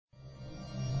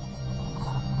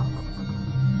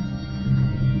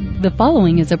The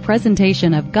following is a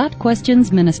presentation of Got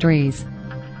Questions Ministries.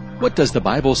 What does the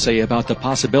Bible say about the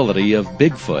possibility of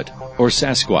Bigfoot or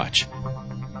Sasquatch?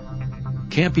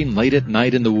 Camping late at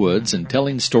night in the woods and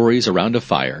telling stories around a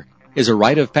fire is a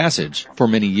rite of passage for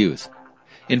many youth.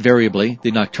 Invariably, the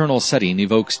nocturnal setting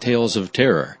evokes tales of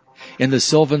terror, and the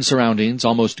sylvan surroundings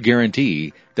almost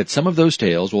guarantee that some of those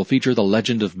tales will feature the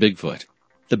legend of Bigfoot.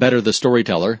 The better the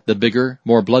storyteller, the bigger,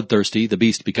 more bloodthirsty the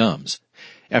beast becomes.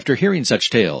 After hearing such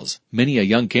tales, many a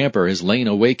young camper has lain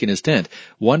awake in his tent,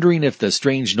 wondering if the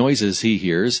strange noises he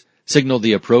hears signal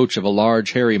the approach of a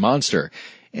large, hairy monster,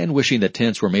 and wishing that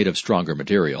tents were made of stronger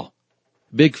material.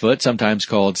 Bigfoot, sometimes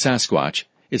called Sasquatch,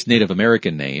 its Native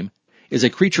American name, is a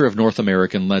creature of North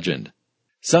American legend.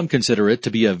 Some consider it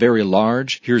to be a very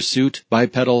large, hirsute,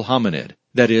 bipedal hominid,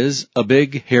 that is, a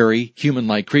big, hairy,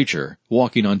 human-like creature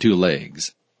walking on two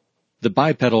legs. The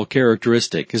bipedal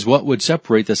characteristic is what would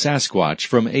separate the Sasquatch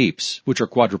from apes, which are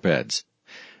quadrupeds.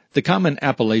 The common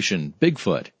appellation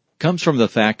Bigfoot comes from the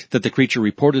fact that the creature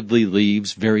reportedly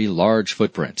leaves very large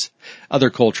footprints.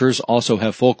 Other cultures also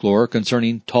have folklore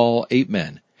concerning tall ape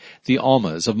men, the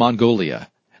Almas of Mongolia,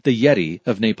 the Yeti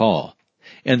of Nepal,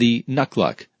 and the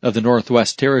Nukluk of the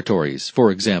Northwest Territories,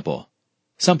 for example.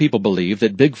 Some people believe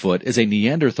that Bigfoot is a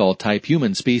Neanderthal-type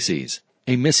human species,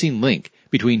 a missing link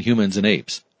between humans and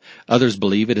apes. Others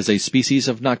believe it is a species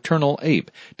of nocturnal ape,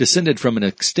 descended from an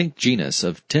extinct genus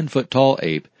of 10-foot-tall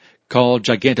ape called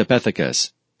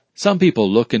Gigantopithecus. Some people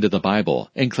look into the Bible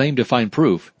and claim to find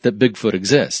proof that Bigfoot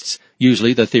exists.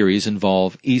 Usually the theories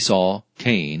involve Esau,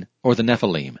 Cain, or the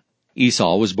Nephilim.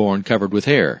 Esau was born covered with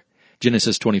hair,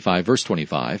 Genesis 25 verse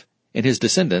 25, and his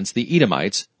descendants, the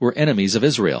Edomites, were enemies of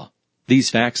Israel. These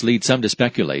facts lead some to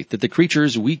speculate that the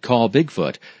creatures we call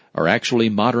Bigfoot are actually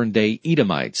modern-day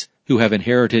Edomites who have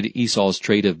inherited Esau's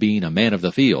trait of being a man of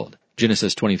the field,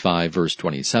 Genesis 25 verse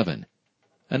 27.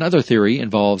 Another theory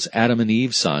involves Adam and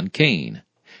Eve's son, Cain.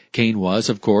 Cain was,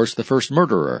 of course, the first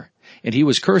murderer, and he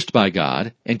was cursed by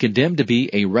God and condemned to be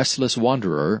a restless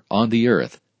wanderer on the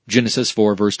earth, Genesis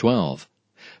 4 verse 12.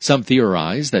 Some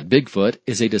theorize that Bigfoot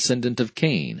is a descendant of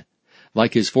Cain.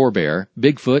 Like his forebear,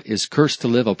 Bigfoot is cursed to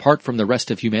live apart from the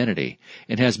rest of humanity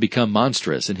and has become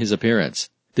monstrous in his appearance.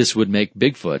 This would make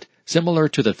Bigfoot similar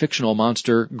to the fictional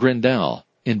monster Grendel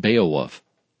in Beowulf.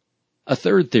 A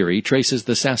third theory traces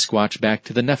the Sasquatch back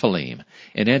to the Nephilim,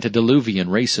 an antediluvian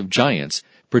race of giants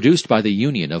produced by the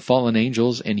union of fallen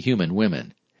angels and human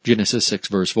women, Genesis 6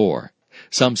 verse 4.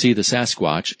 Some see the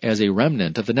Sasquatch as a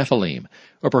remnant of the Nephilim,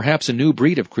 or perhaps a new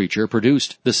breed of creature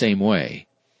produced the same way.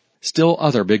 Still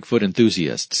other Bigfoot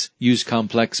enthusiasts use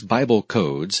complex Bible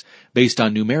codes based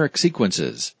on numeric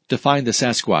sequences to find the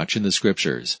Sasquatch in the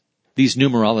Scriptures. These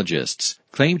numerologists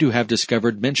claim to have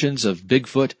discovered mentions of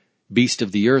Bigfoot, beast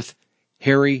of the earth,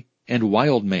 hairy, and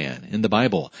wild man in the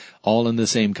Bible, all in the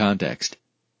same context.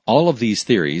 All of these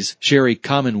theories share a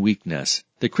common weakness.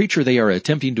 The creature they are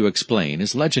attempting to explain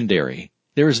is legendary.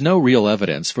 There is no real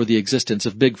evidence for the existence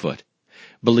of Bigfoot.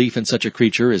 Belief in such a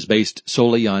creature is based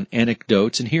solely on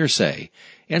anecdotes and hearsay,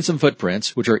 and some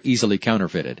footprints which are easily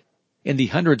counterfeited. In the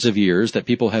hundreds of years that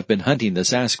people have been hunting the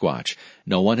Sasquatch,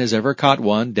 no one has ever caught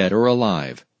one dead or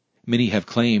alive. Many have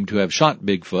claimed to have shot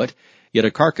Bigfoot, yet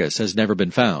a carcass has never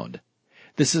been found.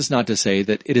 This is not to say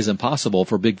that it is impossible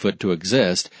for Bigfoot to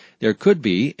exist. There could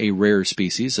be a rare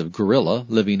species of gorilla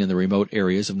living in the remote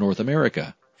areas of North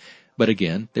America. But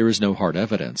again, there is no hard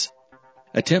evidence.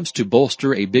 Attempts to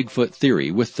bolster a Bigfoot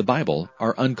theory with the Bible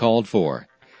are uncalled for.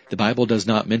 The Bible does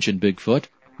not mention Bigfoot,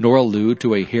 nor allude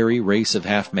to a hairy race of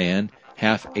half-man,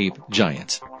 half-ape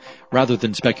giants. Rather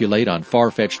than speculate on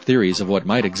far-fetched theories of what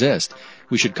might exist,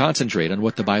 we should concentrate on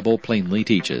what the Bible plainly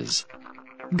teaches.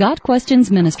 Got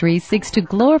Questions Ministries seeks to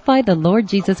glorify the Lord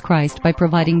Jesus Christ by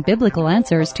providing biblical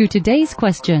answers to today's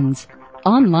questions.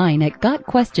 Online at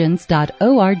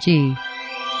gotquestions.org.